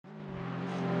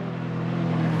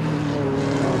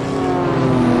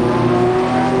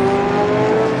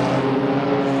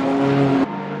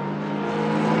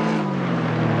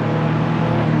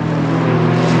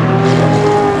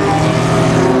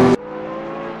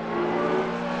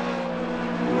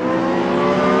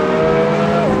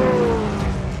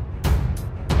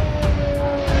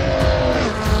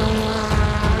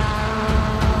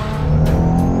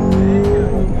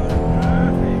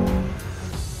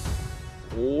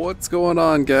What's going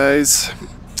on, guys?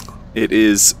 It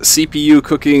is CPU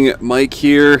cooking Mike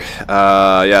here.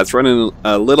 Yeah, it's running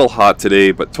a little hot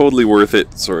today, but totally worth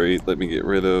it. Sorry, let me get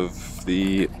rid of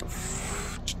the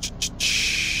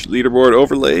leaderboard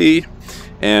overlay.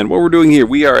 And what we're doing here,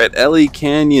 we are at LA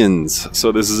Canyons.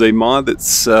 So this is a mod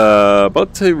that's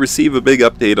about to receive a big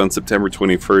update on September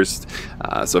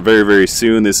 21st. So very, very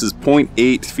soon. This is Point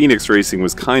 8. Phoenix Racing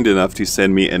was kind enough to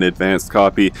send me an advanced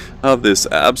copy of this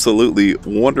absolutely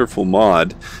wonderful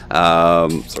mod.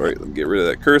 Sorry, let me get rid of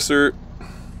that cursor.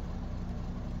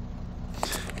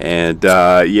 And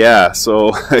yeah,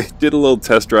 so I did a little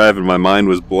test drive and my mind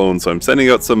was blown. So I'm sending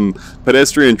out some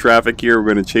pedestrian traffic here.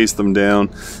 We're going to chase them down.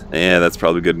 And that's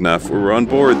probably good enough. We're on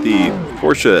board the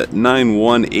Porsche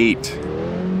 918.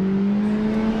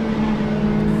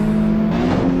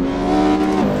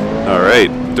 Alright,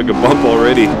 took a bump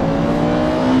already.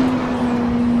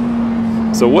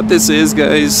 So what this is,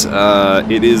 guys,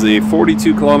 it is a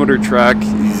 42-kilometer track.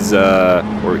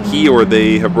 He or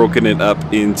they have broken it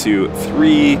up into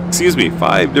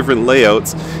 5 different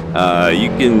layouts. You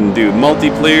can do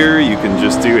multiplayer, you can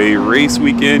just do a race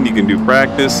weekend, you can do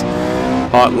practice,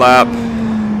 hot lap.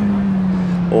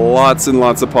 Lots and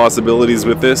lots of possibilities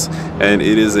with this, and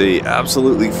it is a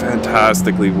absolutely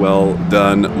fantastically well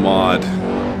done mod.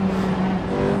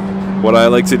 What I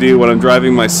like to do when I'm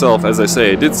driving myself, as I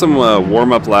say, I did some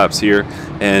warm-up laps here,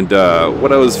 and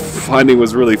what I was finding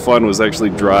was really fun was actually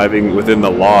driving within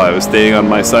the law. I was staying on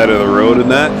my side of the road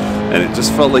and that, and it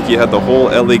just felt like you had the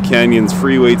whole LA Canyons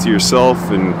freeway to yourself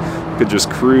and could just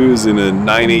cruise in a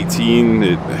 918.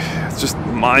 It's just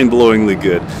mind-blowingly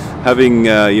good. Having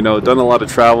you know, done a lot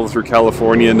of travel through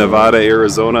California, Nevada,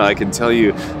 Arizona, I can tell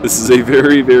you this is a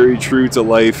very, very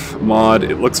true-to-life mod.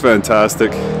 It looks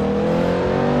fantastic.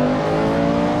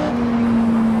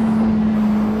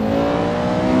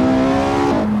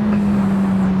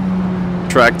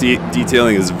 Track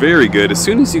detailing is very good. As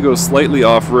soon as you go slightly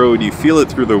off-road, you feel it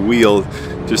through the wheel,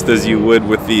 just as you would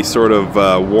with the sort of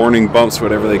warning bumps,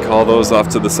 whatever they call those, off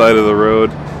to the side of the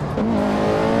road.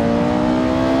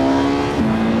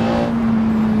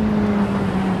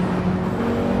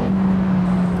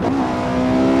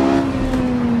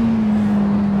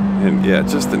 And yeah,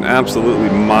 just an absolutely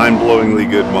mind-blowingly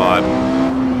good mod.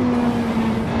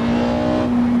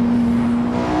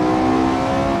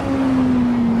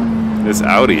 This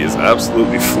Audi is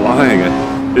absolutely flying.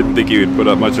 I didn't think he would put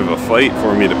up much of a fight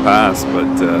for me to pass, but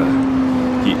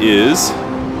he is.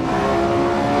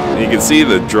 And you can see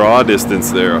the draw distance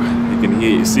there.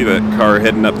 You see that car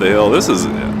heading up the hill. This is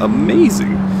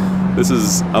amazing. This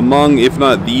is among, if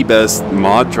not the best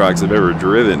mod tracks I've ever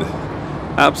driven.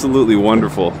 Absolutely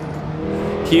wonderful.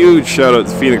 Huge shout out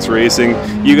to Phoenix Racing.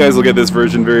 You guys will get this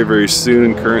version very, very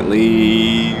soon.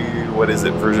 Currently, what is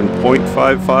it, version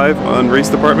 0.55 on Race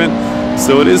Department?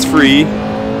 So it is free.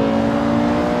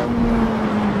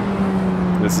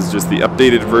 This is just the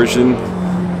updated version.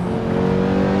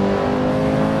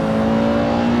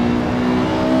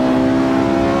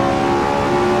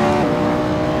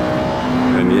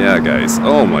 And yeah, guys,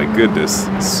 oh my goodness,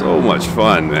 so much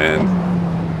fun, man.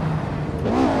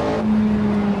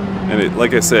 And it,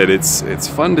 like I said, it's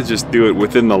fun to just do it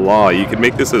within the law. You can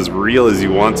make this as real as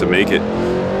you want to make it.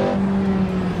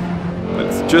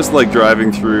 Just like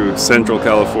driving through Central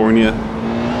California.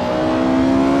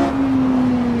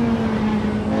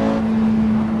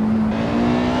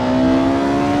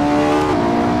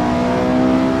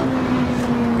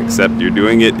 Except you're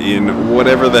doing it in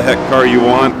whatever the heck car you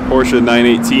want. Porsche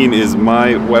 918 is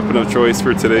my weapon of choice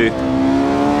for today.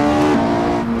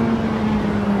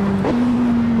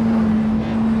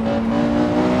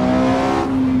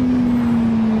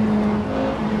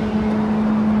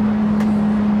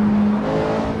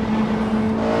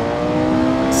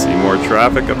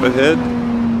 Traffic up ahead.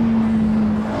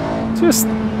 Just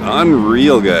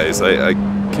unreal, guys. I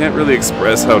can't really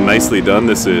express how nicely done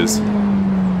this is.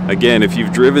 Again, if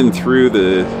you've driven through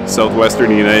the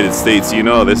southwestern United States, you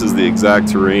know this is the exact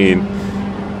terrain.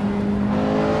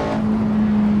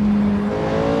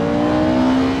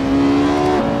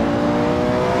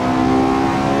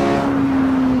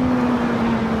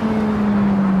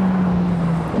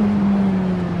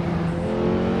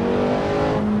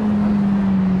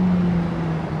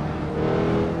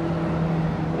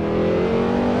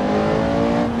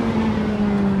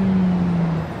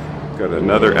 Got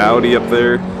another Audi up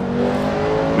there,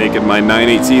 making my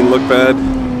 918 look bad.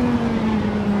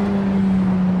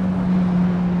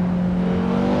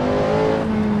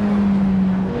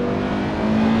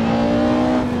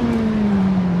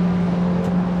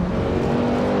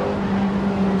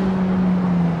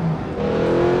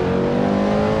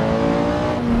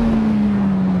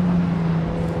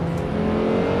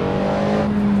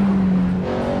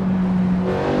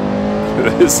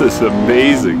 This is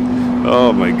amazing.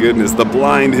 Oh my goodness, the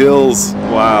blind hills.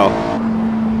 Wow.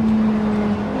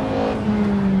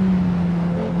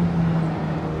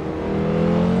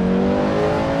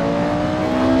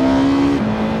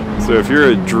 So if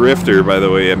you're a drifter, by the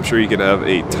way, I'm sure you could have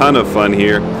a ton of fun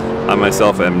here. I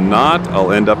myself am not.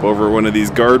 I'll end up over one of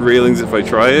these guard railings if I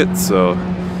try it, so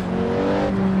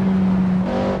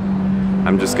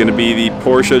I'm just going to be the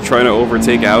Porsche trying to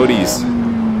overtake Audis.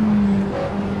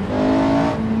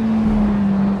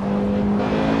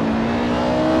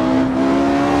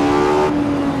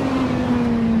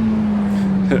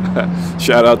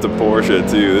 Shout out to Porsche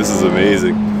too, this is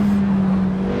amazing.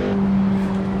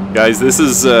 Guys, this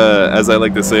is, as I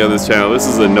like to say on this channel, this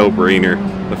is a no-brainer.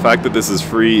 The fact that this is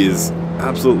free is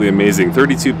absolutely amazing.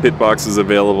 32 pit boxes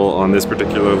available on this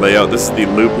particular layout. This is the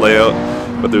loop layout,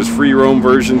 but there's free roam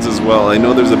versions as well. I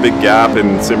know there's a big gap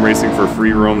in sim racing for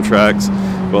free roam tracks.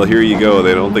 Well, here you go.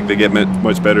 They don't think they get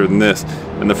much better than this.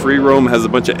 And the free roam has a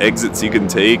bunch of exits you can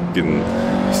take and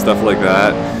stuff like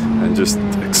that. And just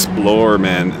explore,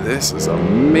 man. This is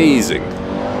amazing.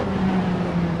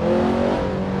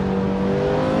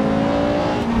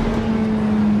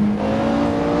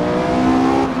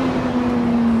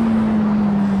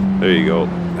 There you go.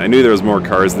 I knew there was more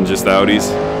cars than just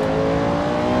Audis.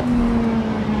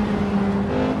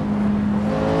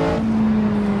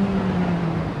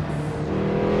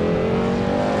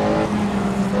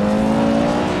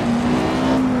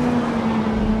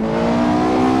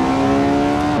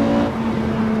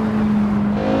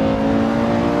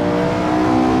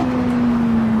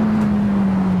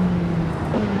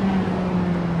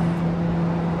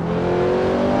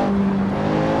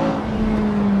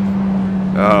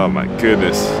 Oh my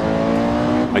goodness.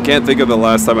 I can't think of the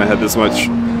last time I had this much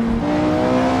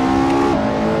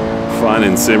fun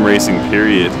in sim racing,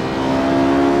 period.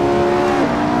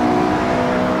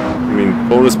 I mean,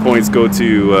 bonus points go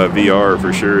to VR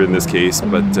for sure in this case,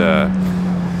 but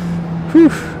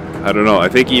whew, I don't know. I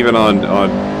think even on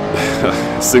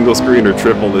single screen or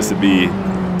triple, this would be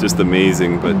just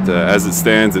amazing. But as it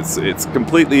stands, it's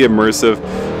completely immersive.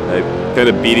 I'm kind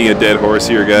of beating a dead horse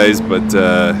here, guys, but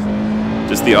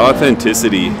just the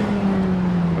authenticity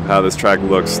of how this track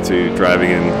looks to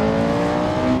driving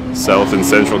in South and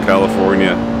Central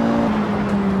California.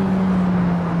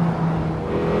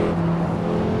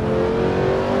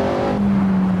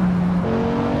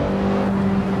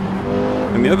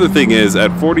 And the other thing is,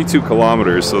 at 42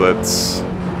 kilometers, so that's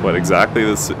what exactly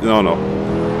this? No.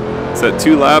 Is that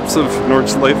 2 laps of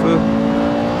Nordschleife?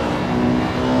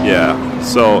 Yeah.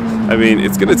 So, I mean,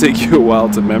 it's going to take you a while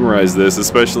to memorize this,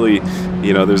 especially,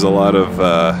 you know, there's a lot of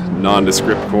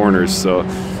nondescript corners, so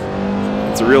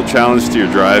it's a real challenge to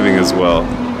your driving as well.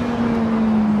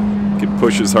 You can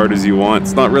push as hard as you want.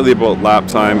 It's not really about lap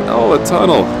time. Oh, a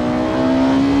tunnel.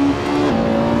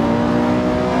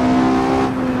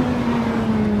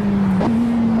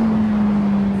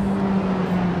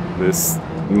 This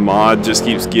mod just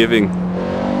keeps giving.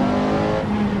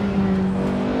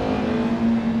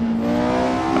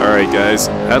 Alright guys,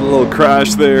 had a little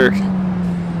crash there.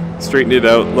 Straightened it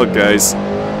out. Look guys,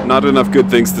 not enough good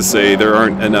things to say. There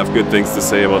aren't enough good things to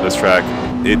say about this track.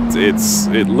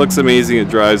 It looks amazing, it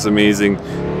drives amazing.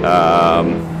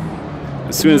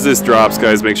 As soon as this drops,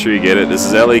 guys, make sure you get it. This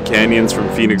is LA Canyons from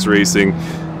Phoenix Racing.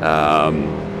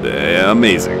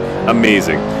 Amazing,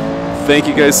 amazing. Thank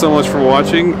you guys so much for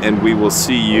watching, and we will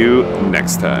see you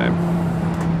next time.